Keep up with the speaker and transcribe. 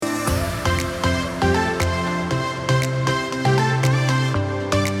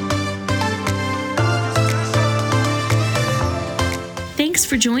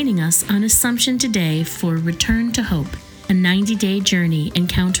for joining us on Assumption today for Return to Hope, a 90-day journey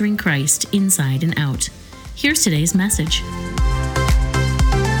encountering Christ inside and out. Here's today's message.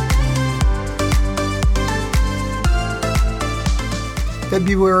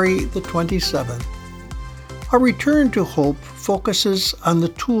 February the 27th. Our return to hope focuses on the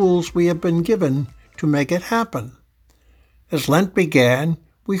tools we have been given to make it happen. As Lent began,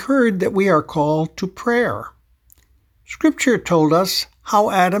 we heard that we are called to prayer. Scripture told us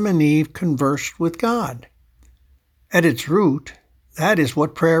how Adam and Eve conversed with God. At its root, that is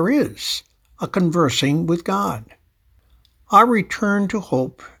what prayer is, a conversing with God. Our return to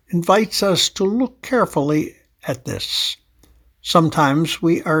hope invites us to look carefully at this. Sometimes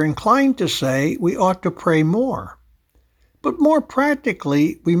we are inclined to say we ought to pray more. But more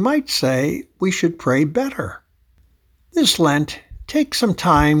practically, we might say we should pray better. This Lent, take some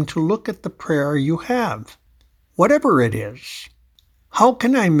time to look at the prayer you have, whatever it is. How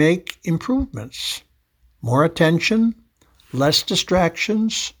can I make improvements? More attention, less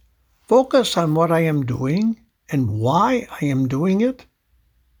distractions, focus on what I am doing and why I am doing it.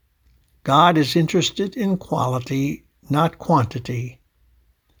 God is interested in quality, not quantity.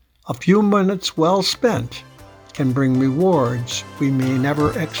 A few minutes well spent can bring rewards we may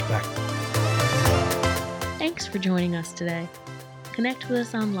never expect. Thanks for joining us today. Connect with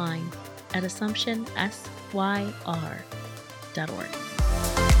us online at AssumptionSYR.org.